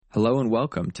Hello and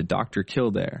welcome to Dr.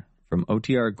 Kildare from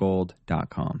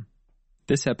OTRGold.com.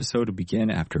 This episode will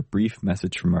begin after a brief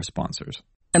message from our sponsors.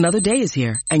 Another day is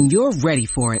here, and you're ready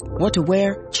for it. What to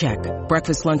wear? Check.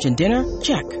 Breakfast, lunch, and dinner?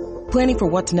 Check. Planning for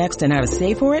what's next and how to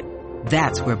save for it?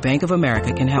 That's where Bank of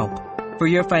America can help. For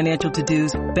your financial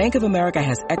to-dos, Bank of America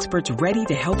has experts ready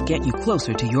to help get you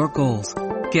closer to your goals.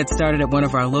 Get started at one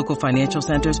of our local financial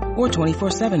centers or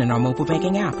 24/7 in our mobile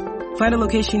banking app. Find a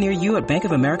location near you at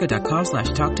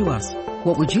bankofamerica.com/talktous.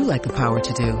 What would you like the power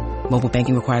to do? Mobile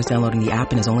banking requires downloading the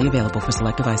app and is only available for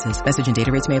select devices. Message and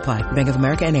data rates may apply. Bank of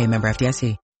America N.A., member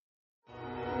FDIC.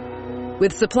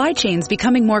 With supply chains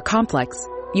becoming more complex,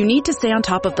 you need to stay on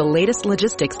top of the latest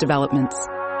logistics developments.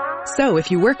 So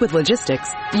if you work with logistics,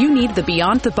 you need the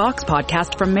Beyond the Box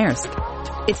podcast from Maersk.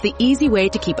 It's the easy way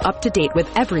to keep up to date with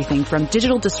everything from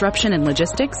digital disruption in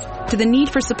logistics to the need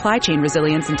for supply chain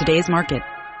resilience in today's market.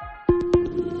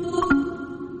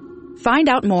 Find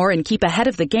out more and keep ahead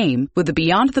of the game with the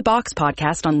Beyond the Box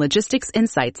podcast on logistics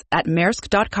insights at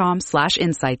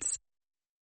maersk.com/insights.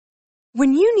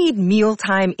 When you need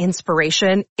mealtime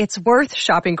inspiration, it's worth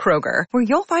shopping Kroger, where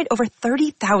you'll find over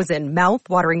 30,000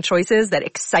 mouth-watering choices that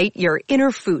excite your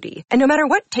inner foodie. And no matter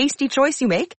what tasty choice you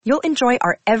make, you'll enjoy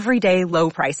our everyday low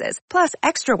prices, plus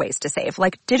extra ways to save,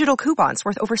 like digital coupons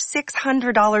worth over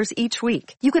 $600 each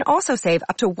week. You can also save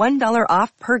up to $1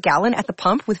 off per gallon at the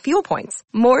pump with fuel points.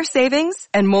 More savings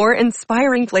and more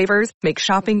inspiring flavors make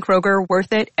shopping Kroger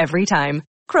worth it every time.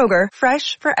 Kroger,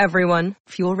 fresh for everyone.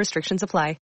 Fuel restrictions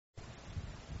apply.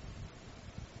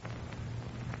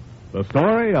 The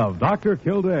story of Dr.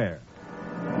 Kildare.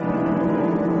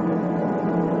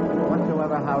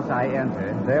 Whatsoever house I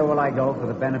enter, there will I go for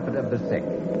the benefit of the sick.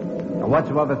 And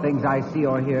whatsoever things I see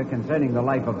or hear concerning the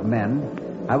life of men,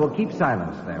 I will keep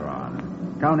silence thereon,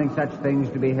 counting such things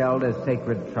to be held as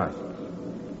sacred trusts.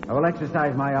 I will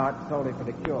exercise my art solely for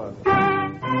the cure.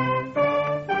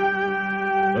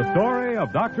 The story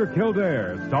of Dr.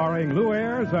 Kildare, starring Lou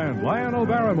Ayres and Lionel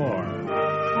Barrymore.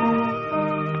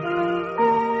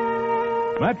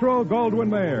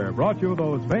 Metro-Goldwyn-Mayer brought you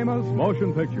those famous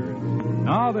motion pictures.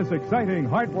 Now this exciting,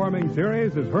 heartwarming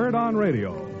series is heard on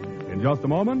radio. In just a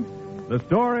moment, the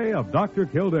story of Dr.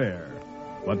 Kildare.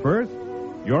 But first,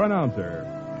 your announcer.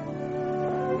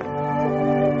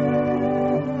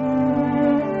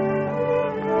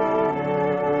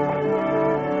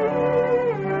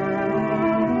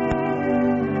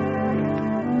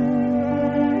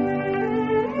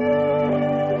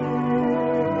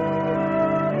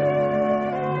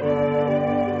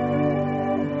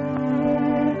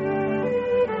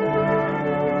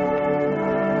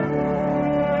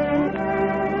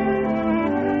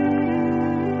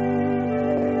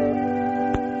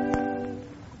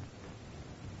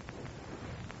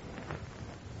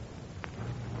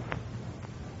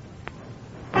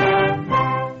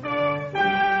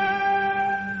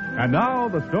 And now,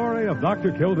 the story of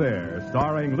Dr. Kildare,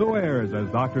 starring Lou Ayres as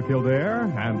Dr.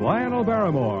 Kildare and Lionel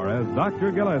Barrymore as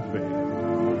Dr. Gillespie.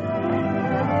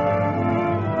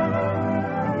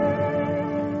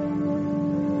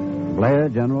 Blair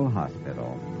General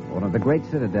Hospital, one of the great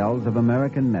citadels of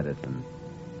American medicine.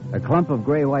 A clump of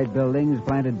gray-white buildings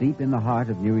planted deep in the heart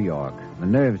of New York, the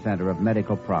nerve center of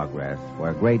medical progress,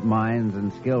 where great minds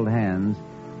and skilled hands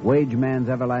wage man's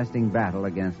everlasting battle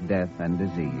against death and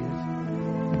disease.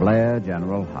 Blair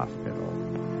General Hospital,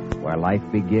 where life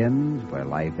begins, where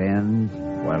life ends,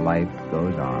 where life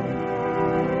goes on.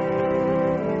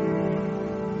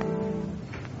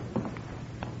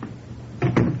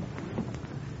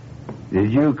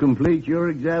 Did you complete your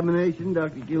examination,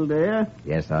 Dr. Kildare?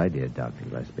 Yes, I did, Dr.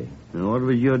 Gillespie. And what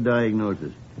was your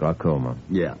diagnosis? Glaucoma.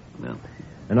 Yeah.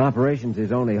 An operation's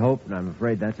his only hope, and I'm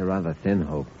afraid that's a rather thin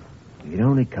hope. If you'd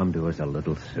only come to us a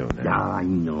little sooner. I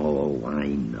know.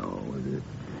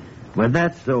 But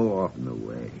that's so often the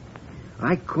way.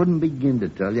 I couldn't begin to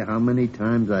tell you how many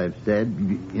times I've said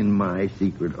in my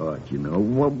secret heart,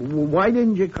 why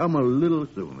didn't you come a little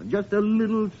sooner? Just a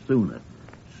little sooner.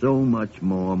 So much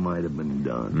more might have been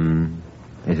done.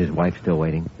 Is his wife still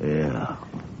waiting? Yeah.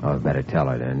 Oh, better tell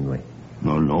her then.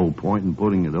 No point in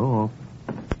putting it off.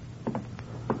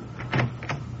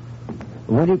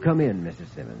 Will you come in, Mrs.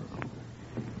 Simmons?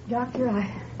 Doctor,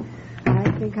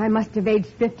 I think I must have aged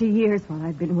 50 years while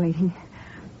I've been waiting.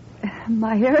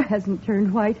 My hair hasn't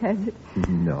turned white, has it?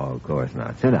 No, of course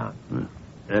not. Sit down.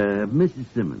 Mrs.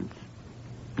 Simmons,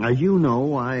 as you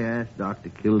know, I asked Dr.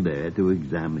 Kildare to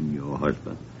examine your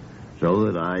husband so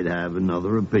that I'd have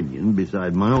another opinion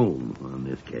beside my own on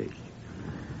this case.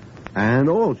 And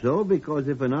also because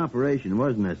if an operation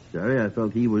was necessary, I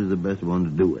felt he was the best one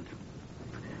to do it.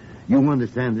 You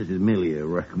understand this is merely a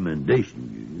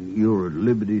recommendation. You're at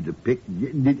liberty to pick,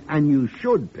 and you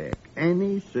should pick,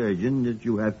 any surgeon that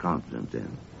you have confidence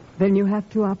in. Then you have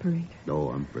to operate. Oh,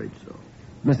 I'm afraid so.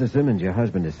 Mr. Simmons, your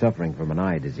husband is suffering from an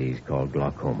eye disease called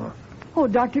glaucoma. Oh,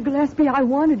 Dr. Gillespie, I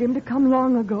wanted him to come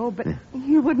long ago, but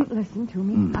he wouldn't listen to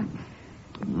me.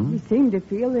 He seemed to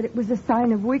feel that it was a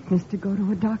sign of weakness to go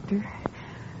to a doctor.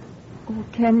 Oh,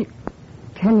 can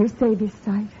you save his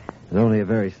sight? There's only a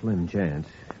very slim chance.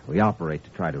 We operate to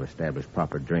try to establish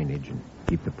proper drainage and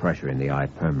keep the pressure in the eye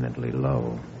permanently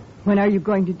low. When are you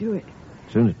going to do it?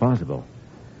 As soon as possible.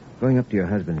 Going up to your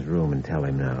husband's room and tell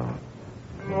him now.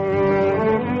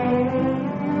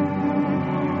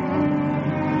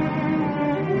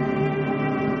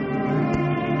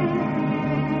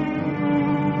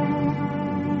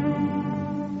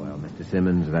 Well, Mr.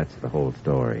 Simmons, that's the whole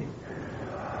story.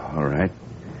 All right.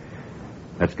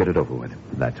 Let's get it over with.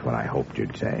 That's what I hoped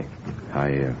you'd say.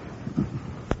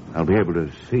 I'll be able to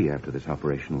see after this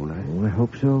operation, won't I? Oh, I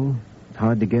hope so. It's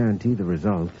hard to guarantee the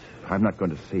results. If I'm not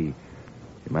going to see, you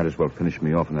might as well finish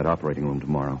me off in that operating room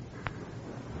tomorrow.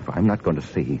 If I'm not going to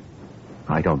see,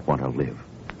 I don't want to live.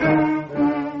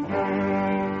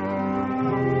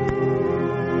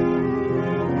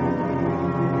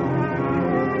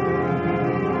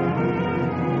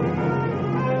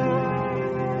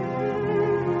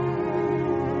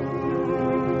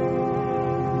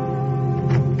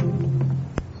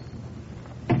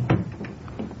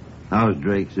 How's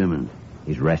Drake Simmons?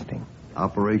 He's resting.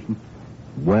 Operation?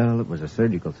 Well, it was a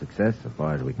surgical success, so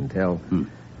far as we can tell. It'll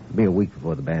be a week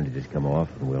before the bandages come off,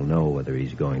 and we'll know whether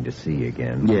he's going to see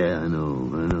again. Yeah, I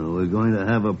know. We're going to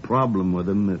have a problem with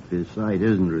him if his sight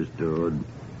isn't restored.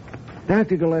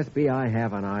 Dr. Gillespie, I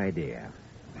have an idea.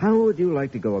 How would you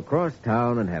like to go across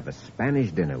town and have a Spanish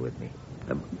dinner with me?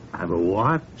 Have a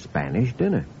what? Spanish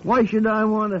dinner. Why should I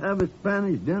want to have a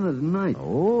Spanish dinner tonight?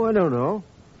 Oh, I don't know.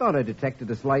 Thought I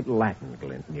detected a slight Latin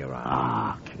glint in your eye.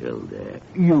 Ah, Kildare,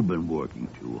 you've been working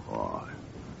too hard.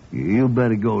 You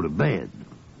better go to bed.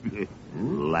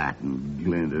 Latin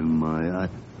glint in my eye.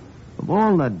 Of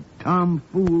all that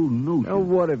tomfool notions. Now,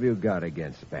 what have you got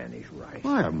against Spanish rice?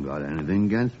 I haven't got anything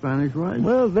against Spanish rice.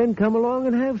 Well, then come along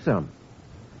and have some.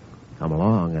 Come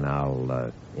along and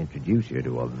I'll introduce you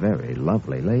to a very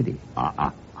lovely lady.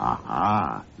 So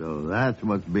that's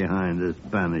what's behind this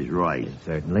Spanish rice. It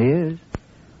certainly is.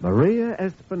 Maria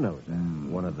Espinosa,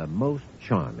 one of the most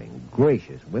charming,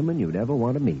 gracious women you'd ever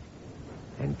want to meet.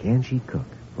 And can she cook?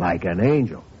 Like an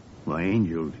angel. Well,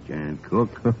 angels can't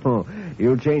cook. Oh,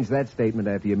 you'll change that statement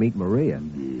after you meet Maria.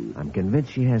 I'm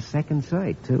convinced she has second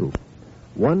sight, too.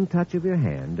 One touch of your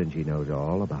hand and she knows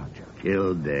all about you.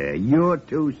 Kildare, you're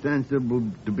too sensible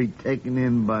to be taken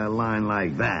in by a line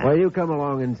like that. Well, you come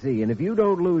along and see. And if you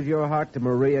don't lose your heart to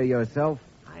Maria yourself,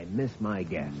 I miss my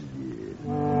guess.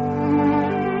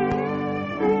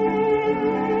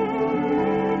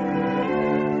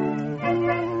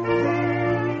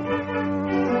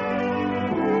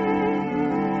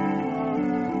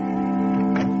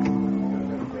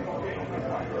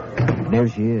 There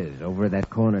she is, over at that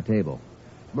corner table.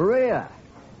 Maria!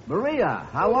 Maria,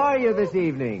 how are you this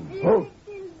evening? How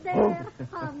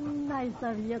nice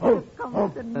of you to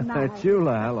come tonight.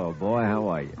 Chula, hello, boy. How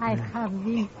are you? I have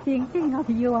been thinking of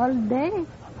you all day.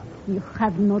 You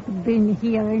have not been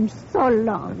here in so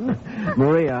long.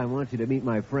 Maria, I want you to meet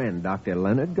my friend, Dr.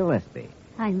 Leonard Gillespie.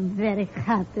 I'm very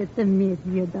happy to meet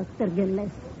you, Dr.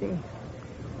 Gillespie.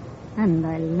 And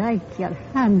I like your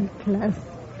hand clasp.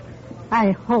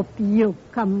 I hope you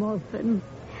come often.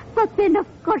 But then, of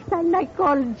course, I like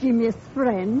all Jimmy's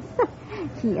friends.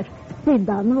 Here, sit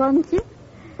down, won't you?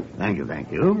 Thank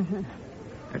you.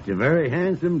 That's a very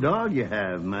handsome dog you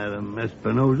have, Madam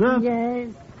Espinosa.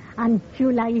 Yes, and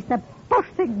Chula is a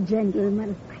perfect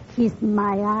gentleman. He's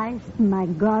my eyes, my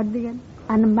guardian,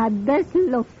 and my best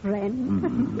love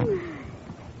friend.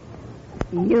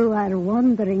 You are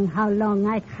wondering how long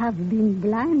I have been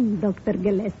blind, Dr.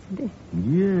 Gillespie.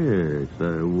 Yes,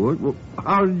 I would. Well,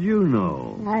 how did you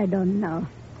know? I don't know.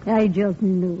 I just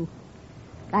knew.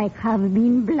 I have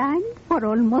been blind for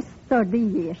almost 30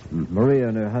 years. Maria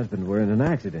and her husband were in an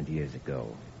accident years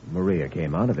ago. Maria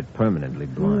came out of it permanently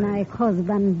blind. My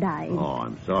husband died. Oh,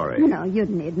 I'm sorry. No, you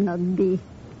need not be.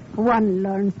 One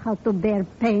learns how to bear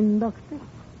pain, Doctor.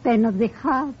 Pain of the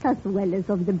heart as well as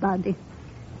of the body.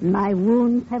 My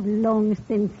wounds have long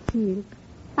since healed,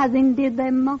 as indeed they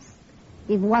must,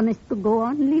 if one is to go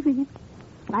on living.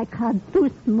 I had 2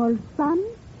 small sons.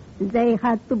 They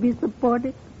had to be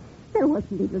supported. There was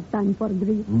little time for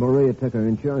grief. Maria took her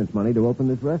insurance money to open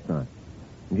this restaurant.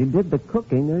 And she did the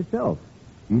cooking herself.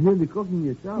 You did the cooking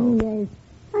yourself? Yes.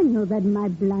 I knew that my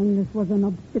blindness was an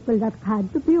obstacle that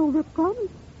had to be overcome.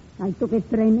 I took a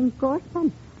training course,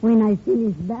 and when I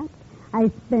finished that, I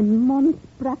spent months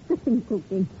practicing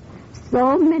cooking.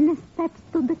 So many steps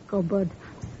to the cupboard,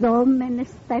 so many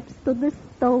steps to the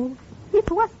stove. It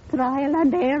was trial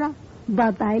and error,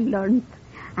 but I learned.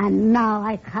 And now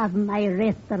I have my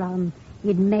restaurant.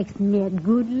 It makes me a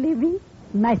good living.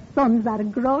 My sons are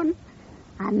grown.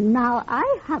 And now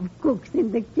I have cooks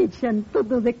in the kitchen to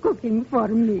do the cooking for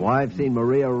me. Well, I've seen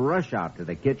Maria rush out to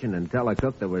the kitchen and tell a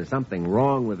cook there was something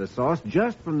wrong with the sauce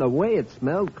just from the way it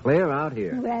smelled clear out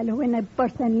here. Well, when a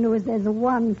person loses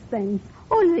one sense,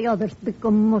 all the others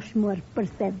become much more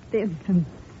perceptive.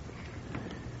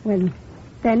 Well,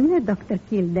 tell me, Dr.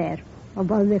 Kildare,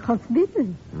 about the hospital.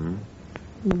 Hmm?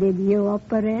 Did you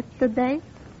operate today?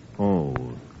 Oh,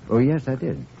 yes, I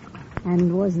did.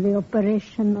 And was the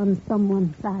operation on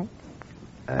someone's eye?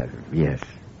 Yes.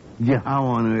 Yeah, how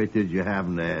on earth did you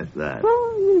happen to ask that?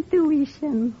 Oh,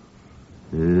 intuition.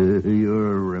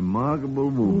 You're a remarkable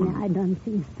woman. No, I don't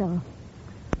think so.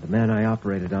 The man I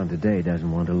operated on today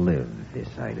doesn't want to live if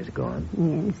his sight is gone.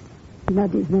 Yes,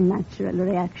 that is the natural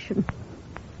reaction.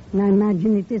 And I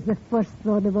imagine it is the first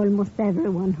thought of almost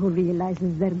everyone who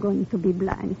realizes they're going to be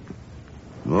blind.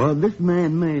 Well, this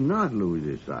man may not lose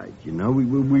his sight, you know.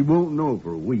 We won't know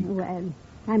for a week. Well,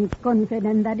 I'm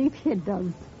confident that if he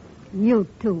does, you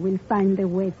two will find a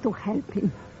way to help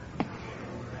him.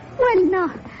 Well,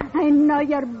 now, I know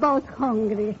you're both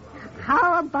hungry.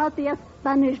 How about the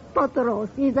Spanish pot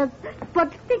roast? Is it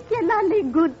particularly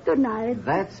good tonight?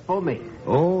 That's for me.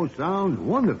 Oh, sounds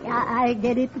wonderful. I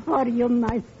get it for you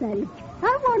myself.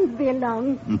 I won't be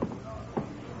long.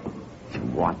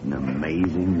 What an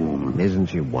amazing woman. Isn't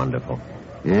she wonderful?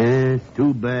 Yes,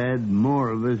 too bad more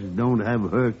of us don't have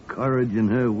her courage and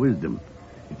her wisdom.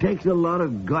 It takes a lot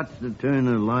of guts to turn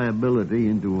a liability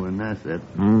into an asset.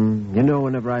 You know,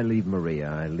 whenever I leave Maria,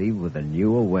 I leave with a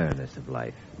new awareness of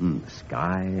life. The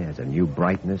sky has a new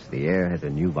brightness, the air has a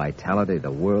new vitality, the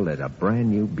world has a brand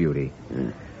new beauty.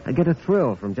 I get a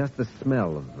thrill from just the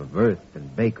smell of earth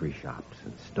and bakery shops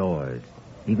and stores,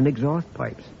 even exhaust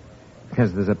pipes.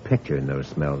 Because there's a picture in those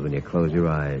smells when you close your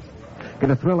eyes.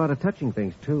 Get a thrill out of touching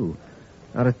things, too.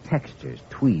 Out of textures,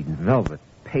 tweed and velvet,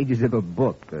 pages of a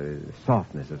book, the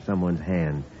softness of someone's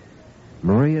hand.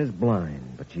 Maria's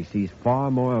blind, but she sees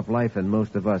far more of life than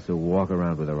most of us who walk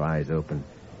around with our eyes open.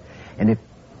 And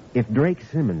if Drake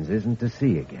Simmons isn't to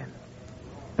see again,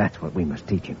 that's what we must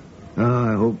teach him.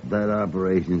 I hope that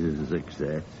operation is a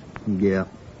success. Yeah.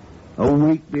 A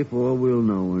week before we'll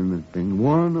know anything.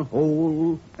 One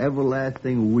whole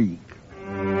everlasting week.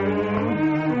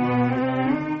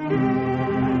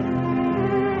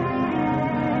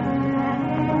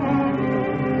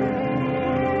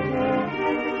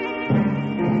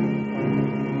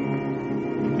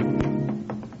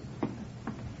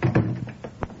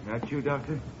 That you,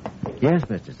 Doctor? Yes,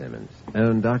 Mr. Simmons.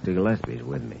 And Dr. Gillespie's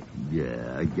with me.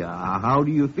 Yeah. How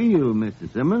do you feel,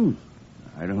 Mr. Simmons?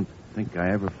 I don't think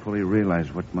I ever fully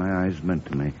realized what my eyes meant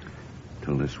to me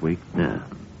till this week. Yeah.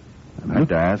 I had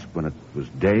to ask when it was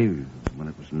day, when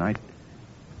it was night.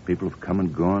 People have come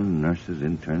and gone, nurses,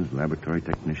 interns, laboratory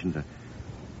technicians.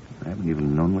 I haven't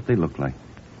even known what they look like.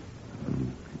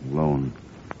 I'm alone,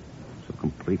 so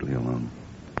completely alone.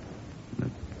 In a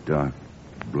dark,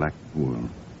 black world.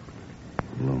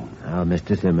 Alone. Now,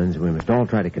 Mr. Simmons, we must all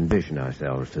try to condition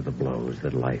ourselves to the blows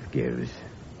that life gives.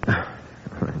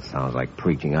 That sounds like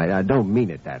preaching. I don't mean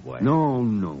it that way.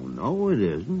 No, it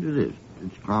isn't. It isn't.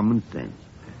 It's common sense.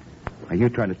 Are you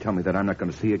trying to tell me that I'm not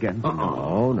going to see again?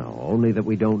 No. Only that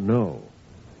we don't know.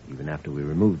 Even after we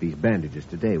remove these bandages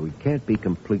today, we can't be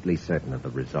completely certain of the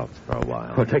results for a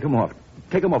while. Well, take them off.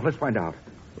 Take them off. Let's find out.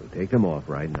 We'll take them off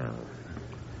right now.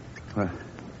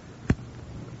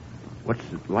 What's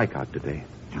it like out today?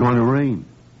 It's going to rain.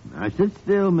 Now, sit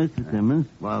still, Mr. Simmons,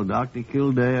 while Dr.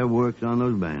 Kildare works on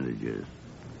those bandages.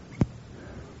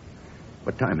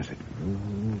 What time is it?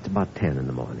 It's about 10 in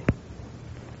the morning.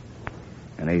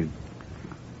 Any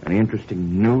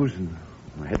interesting news in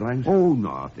the headlines? Oh,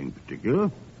 nothing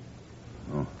particular.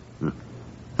 Oh.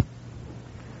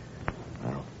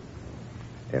 Well,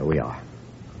 there we are.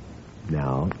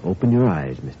 Now, open your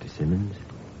eyes, Mr. Simmons.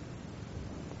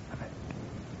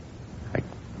 I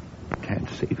can't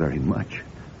see very much.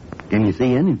 Can you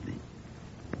see anything?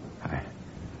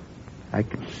 I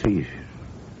can see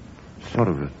sort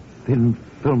of a thin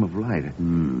film of light.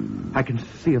 I can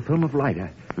see a film of light.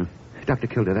 Dr.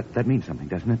 Kildare, that means something,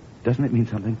 doesn't it? Doesn't it mean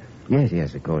something?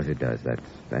 Yes, of course it does.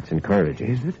 That's encouraging.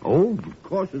 Is it? Oh, of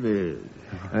course it is.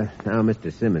 Now,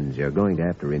 Mr. Simmons, you're going to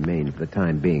have to remain for the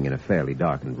time being in a fairly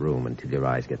darkened room until your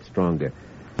eyes get stronger.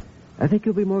 I think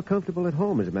you'll be more comfortable at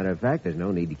home. As a matter of fact, there's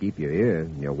no need to keep you here.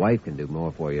 Your wife can do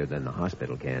more for you than the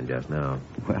hospital can just now.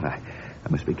 Well, I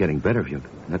must be getting better if you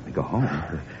let me go home.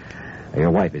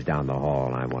 Your wife is down the hall,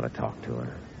 and I want to talk to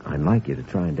her. I'd like you to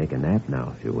try and take a nap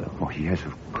now, if you will. Oh, yes,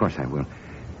 of course I will.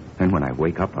 And when I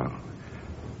wake up,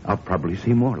 I'll probably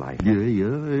see more light. Yeah.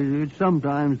 It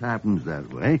sometimes happens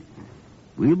that way.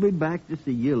 We'll be back to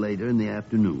see you later in the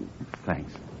afternoon.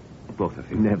 Thanks. Both of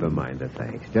you. Never mind the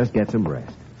thanks. Just get some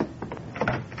rest.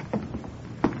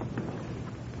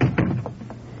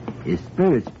 His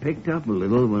spirits picked up a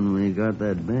little when we got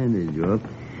that bandage off.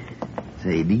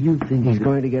 Say, do you think he's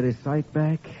going to get his sight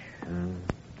back?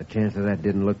 The chance of that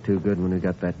didn't look too good when we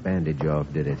got that bandage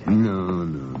off, did it?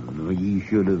 No. He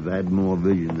should have had more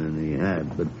vision than he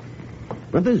had.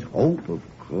 But there's hope, of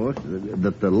course,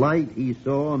 that the light he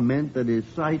saw meant that his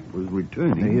sight was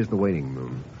returning. Here's the waiting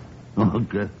room.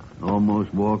 Okay.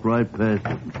 Almost walked right past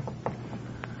it.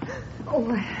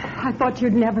 Oh, I thought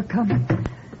you'd never come.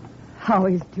 How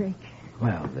is Drake?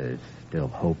 Well, there's still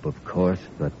hope, of course,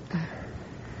 but...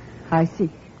 I see.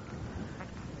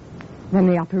 Then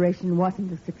the operation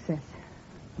wasn't a success.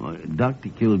 Well, Dr.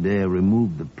 Kildare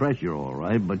removed the pressure, all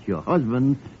right, but your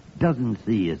husband doesn't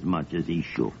see as much as he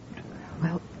should.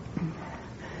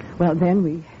 Well,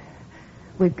 then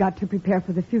we've got to prepare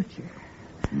for the future.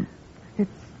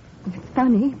 It's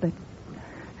funny, but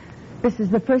this is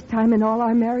the first time in all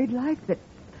our married life that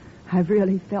I've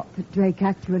really felt that Drake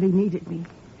actually needed me.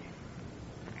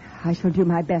 I shall do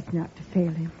my best not to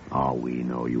fail him. Oh, we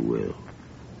know you will.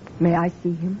 May I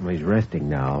see him? Well, he's resting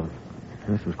now.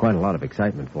 This was quite a lot of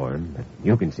excitement for him, but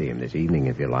you can see him this evening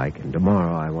if you like, and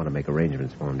tomorrow I want to make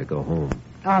arrangements for him to go home.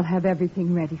 I'll have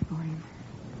everything ready for him.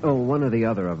 Oh, one or the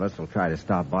other of us will try to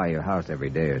stop by your house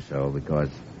every day or so, because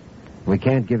if we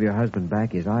can't give your husband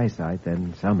back his eyesight,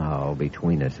 then somehow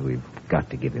between us we've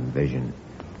got to give him vision.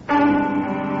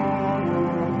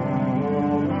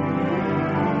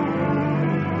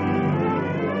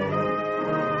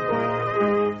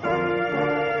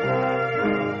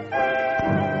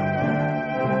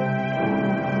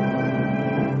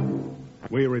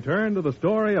 We return to the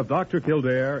story of Dr.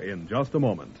 Kildare in just a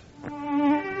moment.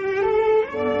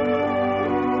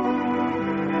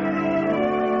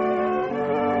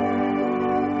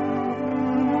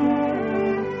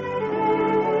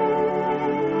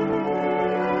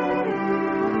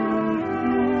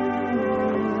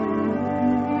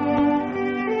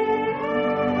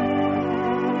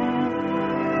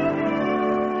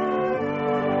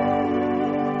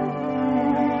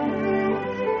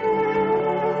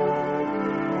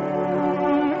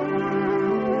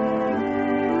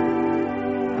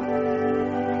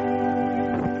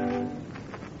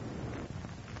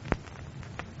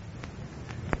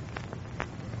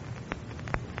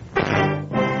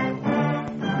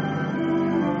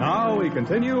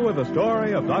 Continue with the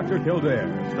story of Dr.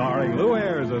 Kildare, starring Lou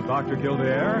Ayres as Dr.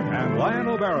 Kildare and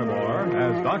Lionel Barrymore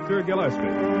as Dr. Gillespie.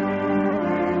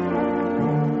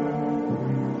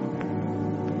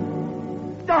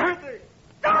 Dorothy!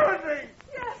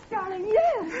 Yes, darling,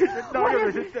 yes. Is it night or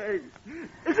is it day?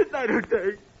 Is it night or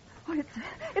day? Oh,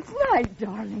 it's night,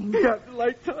 darling. You have the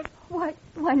lights on? Why,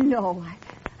 no.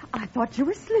 I thought you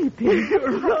were sleeping.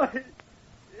 You're right.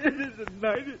 It isn't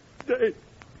night, it's day.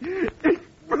 It's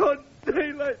broad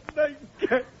daylight and I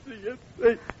can't see a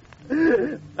thing.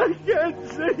 I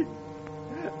can't see.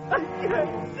 I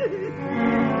can't see.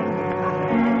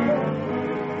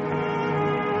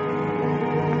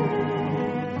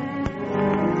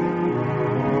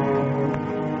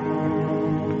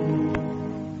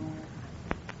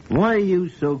 Why are you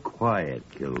so quiet,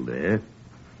 Kildare?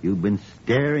 You've been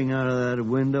staring out of that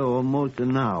window almost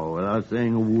an hour without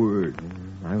saying a word.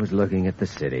 I was looking at the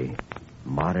city.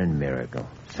 Modern miracle.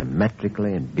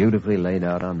 Symmetrically and beautifully laid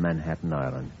out on Manhattan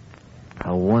Island.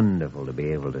 How wonderful to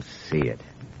be able to see it.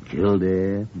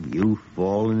 Kildare, you've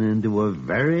fallen into a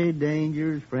very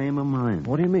dangerous frame of mind.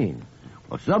 What do you mean?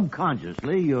 Well,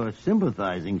 subconsciously, you're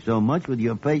sympathizing so much with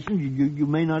your patients, you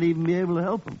may not even be able to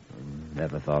help them.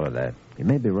 Never thought of that. You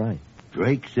may be right.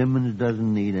 Drake Simmons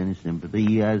doesn't need any sympathy.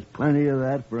 He has plenty of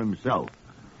that for himself.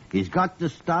 He's got to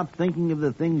stop thinking of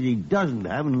the things he doesn't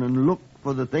have and look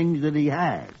for the things that he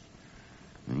has.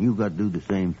 And you've got to do the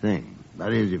same thing.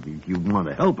 That is, if you want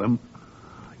to help him,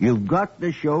 you've got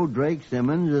to show Drake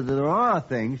Simmons that there are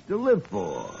things to live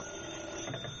for.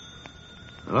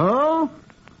 Hello?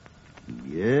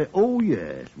 Yeah. Oh,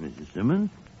 yes, Mrs. Simmons.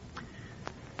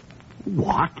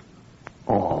 What?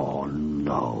 Oh,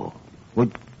 no. What?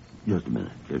 Just a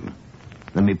minute.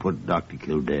 Let me put Dr.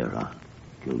 Kildare on.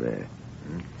 Kildare.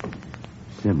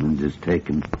 Simmons has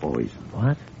taken poison.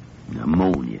 What?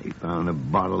 Pneumonia. He found a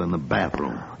bottle in the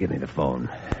bathroom. Give me the phone.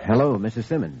 Hello, Mrs.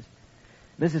 Simmons.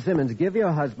 Mrs. Simmons, give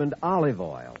your husband olive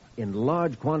oil in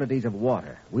large quantities of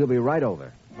water. We'll be right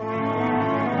over.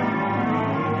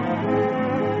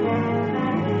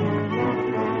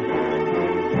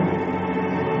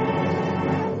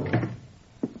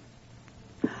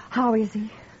 How is he?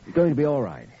 He's going to be all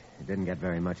right. He didn't get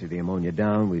very much of the ammonia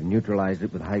down. We've neutralized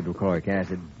it with hydrochloric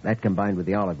acid. That combined with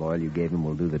the olive oil you gave him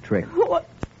will do the trick. What?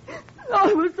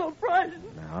 I was so frightened.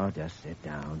 No, just sit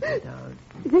down, sit down.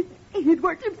 He'd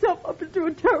worked himself up into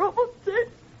a terrible state.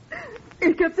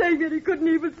 He kept saying that he couldn't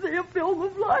even see a film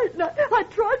of light. And I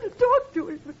tried to talk to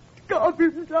him to calm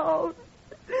him down.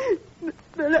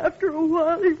 Then after a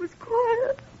while, he was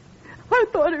quiet. I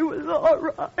thought he was all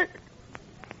right.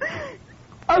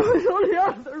 I was only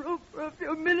out of the room for a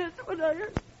few minutes when I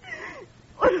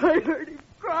heard him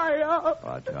cry out.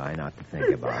 Oh, try not to think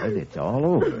about it. It's all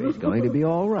over. He's going to be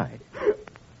all right.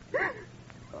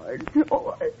 I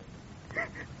know.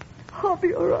 I'll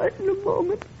be all right in a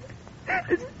moment.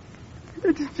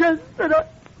 It's just that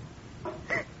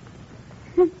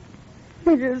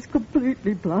he is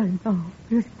completely blind now.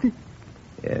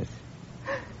 Yes.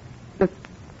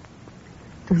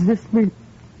 Does this mean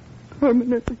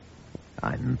permanently?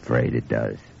 I'm afraid it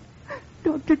does.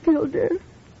 Dr. Kildare,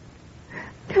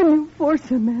 can you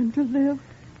force a man to live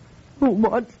who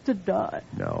wants to die?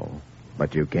 No,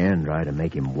 but you can try to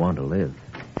make him want to live.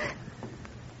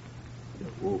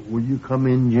 Will you come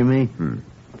in, Jimmy?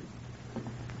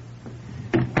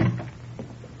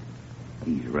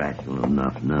 He's rational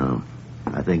enough now.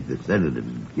 I think the sedative's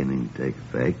beginning to take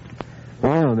effect.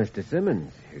 Well, Mr.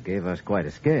 Simmons, you gave us quite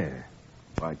a scare.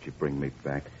 Why'd you bring me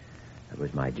back? That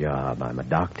was my job. I'm a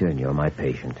doctor, and you're my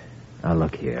patient. Now,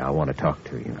 look here. I want to talk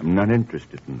to you. I'm not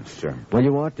interested in the sermon. Well,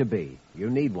 you ought to be. You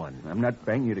need one. I'm not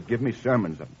paying you to give me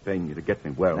sermons. I'm paying you to get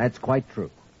me well. That's quite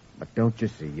true. But don't you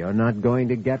see, you're not going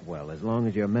to get well as long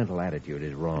as your mental attitude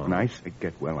is wrong. When I say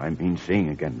get well, I mean seeing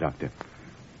again, Doctor.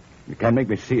 You can't make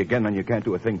me see again, and you can't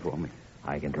do a thing for me.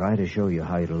 I can try to show you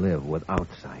how to live without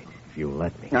sight, if you'll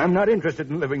let me. I'm not interested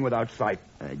in living without sight.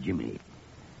 Jimmy,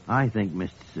 I think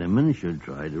Mr. Simmons should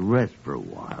try to rest for a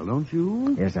while, don't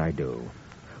you? Yes, I do.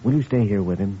 Will you stay here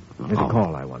with him? There's a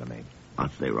call I want to make. I'll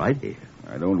stay right here.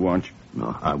 I don't want you.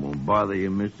 No, I won't bother you,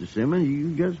 Mr. Simmons.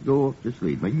 You just go off to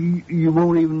sleep. You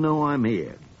won't even know I'm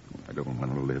here. I don't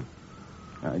want to live.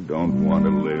 I don't want to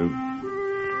live.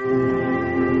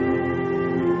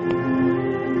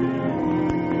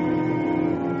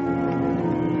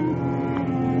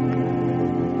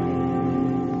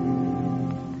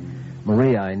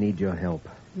 Maria, I need your help.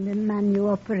 The man you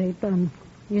operate on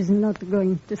is not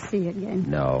going to see again.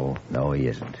 No, he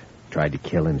isn't. Tried to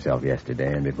kill himself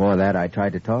yesterday, and before that I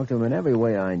tried to talk to him in every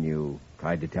way I knew.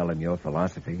 Tried to tell him your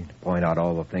philosophy, to point out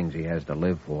all the things he has to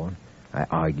live for. I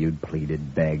argued,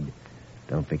 pleaded, begged.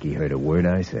 Don't think he heard a word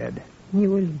I said. You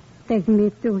will take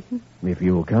me to him? If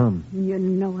you will come. You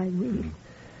know I will.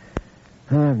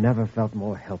 I've never felt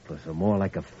more helpless or more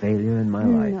like a failure in my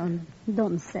life. No,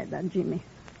 don't say that, Jimmy.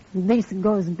 This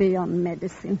goes beyond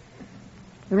medicine.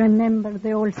 Remember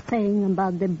the old saying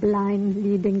about the blind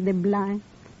leading the blind?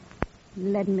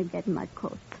 Let me get my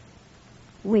coat.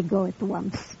 We go at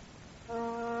once.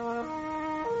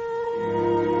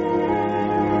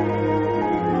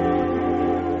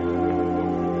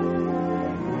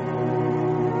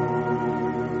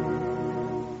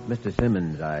 Mr.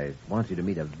 Simmons, I want you to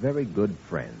meet a very good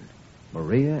friend,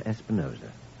 Maria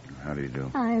Espinosa. How do you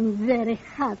do? I'm very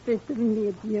happy to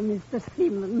meet you, Mr.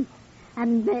 Simmons.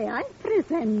 And may I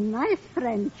present my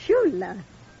friend Chula.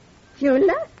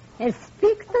 Chula,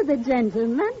 speak to the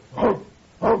gentleman.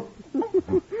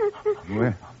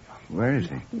 Where is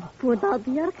he? Put out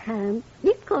your hand.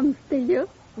 He comes to you.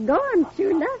 Go on,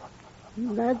 Chula.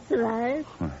 That's right.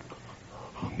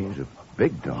 He's a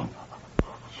big dog.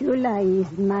 Chula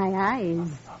is my eyes.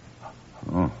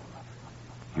 Oh.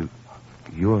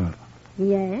 You're...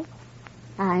 Yes,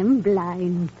 I'm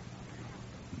blind.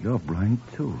 You're blind,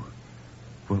 too.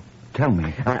 Well, tell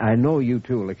me. I know you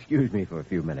two will excuse me for a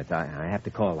few minutes. I have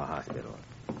to call the hospital.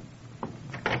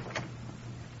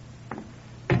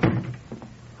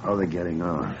 How are they getting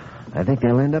on? I think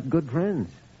they'll end up good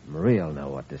friends. Maria'll know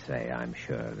what to say, I'm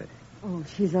sure of it. Oh,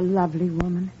 she's a lovely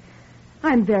woman.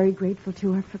 I'm very grateful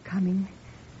to her for coming.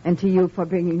 And to you for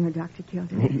bringing her, Dr.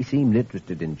 Kildare. He seemed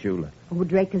interested in Chula. Oh,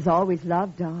 Drake has always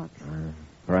loved dogs.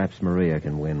 Perhaps Maria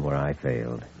can win where I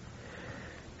failed.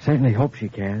 Certainly hope she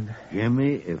can.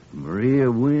 Jimmy, if Maria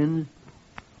wins,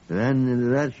 then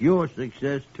that's your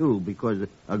success, too, because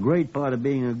a great part of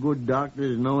being a good doctor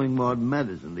is knowing what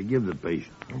medicine to give the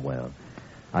patient. Well,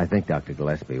 I think, Dr.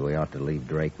 Gillespie, we ought to leave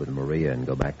Drake with Maria and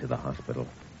go back to the hospital.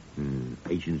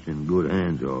 Patient's in good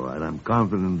hands, all right. I'm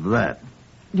confident of that.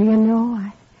 Do you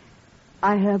know,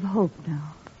 I have hope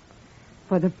now.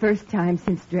 For the first time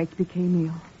since Drake became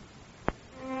ill.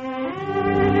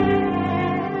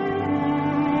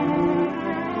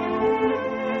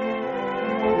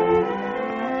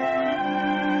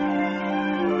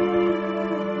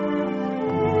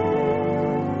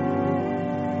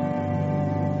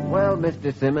 Well,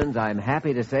 Mr. Simmons, I'm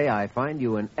happy to say I find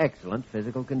you in excellent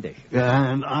physical condition.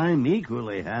 And I'm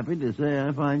equally happy to say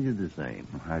I find you the same.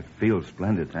 I feel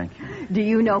splendid, thank you. Do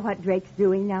you know what Drake's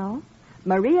doing now?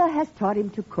 Maria has taught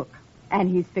him to cook. And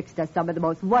he's fixed us some of the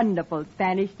most wonderful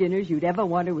Spanish dinners you'd ever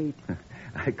want to eat.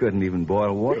 I couldn't even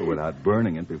boil water without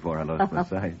burning it before I lost my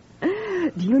sight.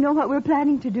 Do you know what we're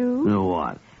planning to do? You know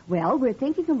what? Well, we're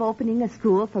thinking of opening a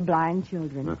school for blind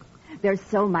children. There's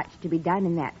so much to be done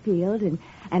in that field,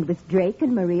 and with Drake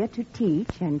and Maria to teach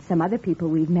and some other people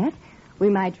we've met, we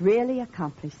might really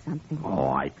accomplish something. Oh,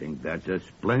 I think that's a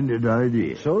splendid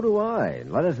idea. So do I.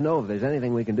 Let us know if there's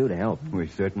anything we can do to help. We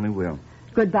certainly will.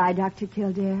 Goodbye, Dr.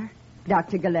 Kildare.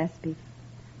 Dr. Gillespie.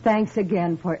 Thanks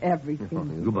again for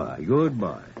everything. Goodbye.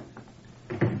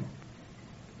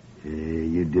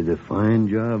 You did a fine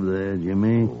job there,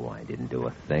 Jimmy. Oh, I didn't do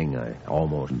a thing. I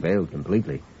almost failed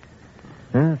completely.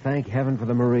 Thank heaven for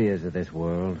the Marias of this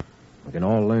world. We can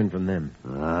all learn from them.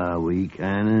 Ah, we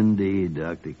can indeed,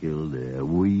 Dr. Kildare.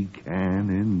 We can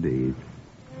indeed.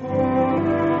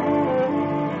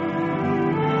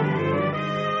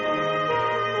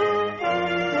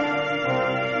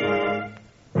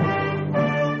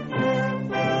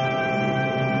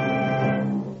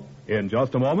 In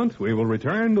just a moment, we will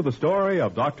return to the story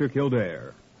of Dr.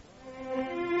 Kildare.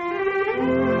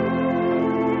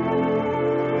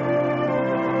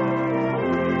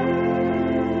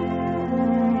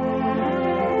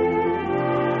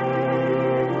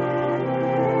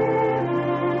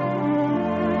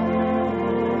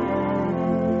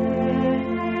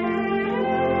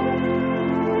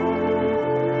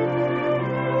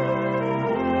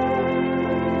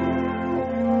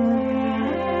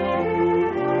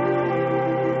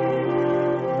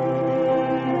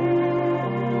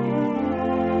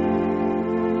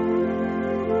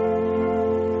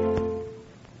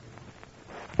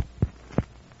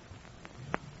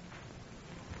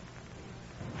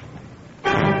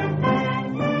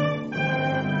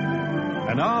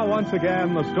 And now, once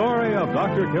again, the story of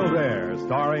Dr. Kildare,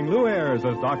 starring Lou Ayres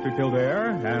as Dr.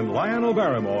 Kildare and Lionel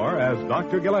Barrymore as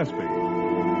Dr. Gillespie.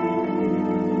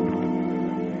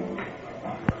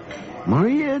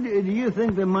 Maria, do you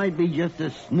think there might be just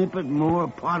a snippet more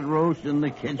pot roast in the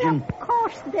kitchen? Of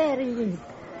course there is.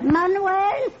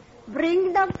 Manuel,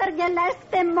 bring Dr.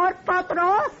 Gillespie more pot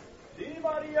roast. Si,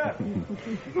 Maria.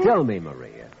 Tell me,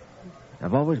 Maria.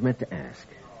 I've always meant to ask.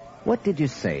 What did you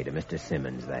say to Mr.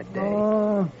 Simmons that day?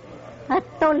 Oh, I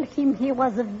told him he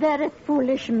was a very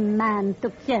foolish man to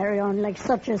carry on like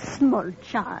such a small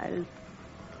child.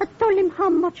 I told him how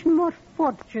much more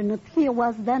fortunate he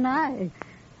was than I.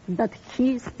 That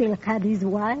he still had his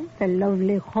wife, a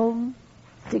lovely home,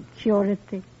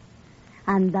 security.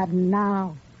 And that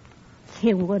now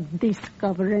he would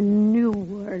discover a new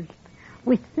world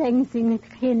with things in it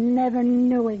he never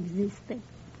knew existed.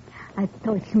 I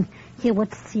told him he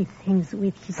would see things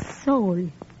with his soul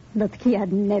that he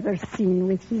had never seen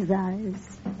with his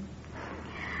eyes.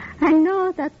 I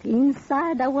know that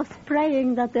inside I was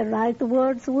praying that the right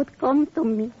words would come to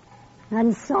me,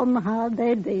 and somehow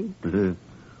they did.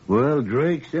 Well,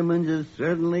 Drake Simmons is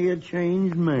certainly a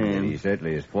changed man. He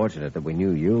certainly is fortunate that we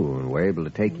knew you and were able to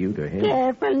take you to him.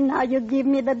 Careful now, you give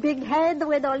me the big head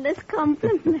with all this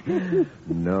compliment.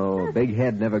 No, big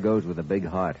head never goes with a big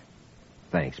heart.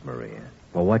 Thanks, Maria,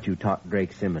 for what you taught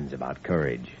Drake Simmons about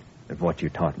courage and what you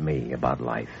taught me about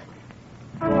life.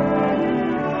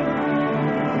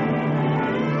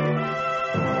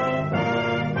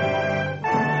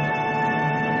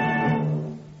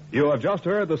 You have just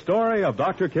heard the story of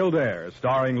Dr. Kildare,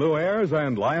 starring Lou Ayres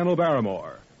and Lionel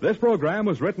Barrymore. This program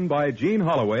was written by Gene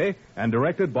Holloway and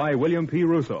directed by William P.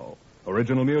 Russo.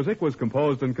 Original music was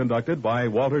composed and conducted by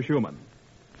Walter Schumann.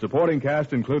 Supporting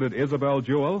cast included Isabel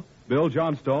Jewell, Bill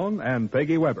Johnstone, and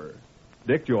Peggy Weber.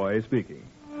 Dick Joy speaking.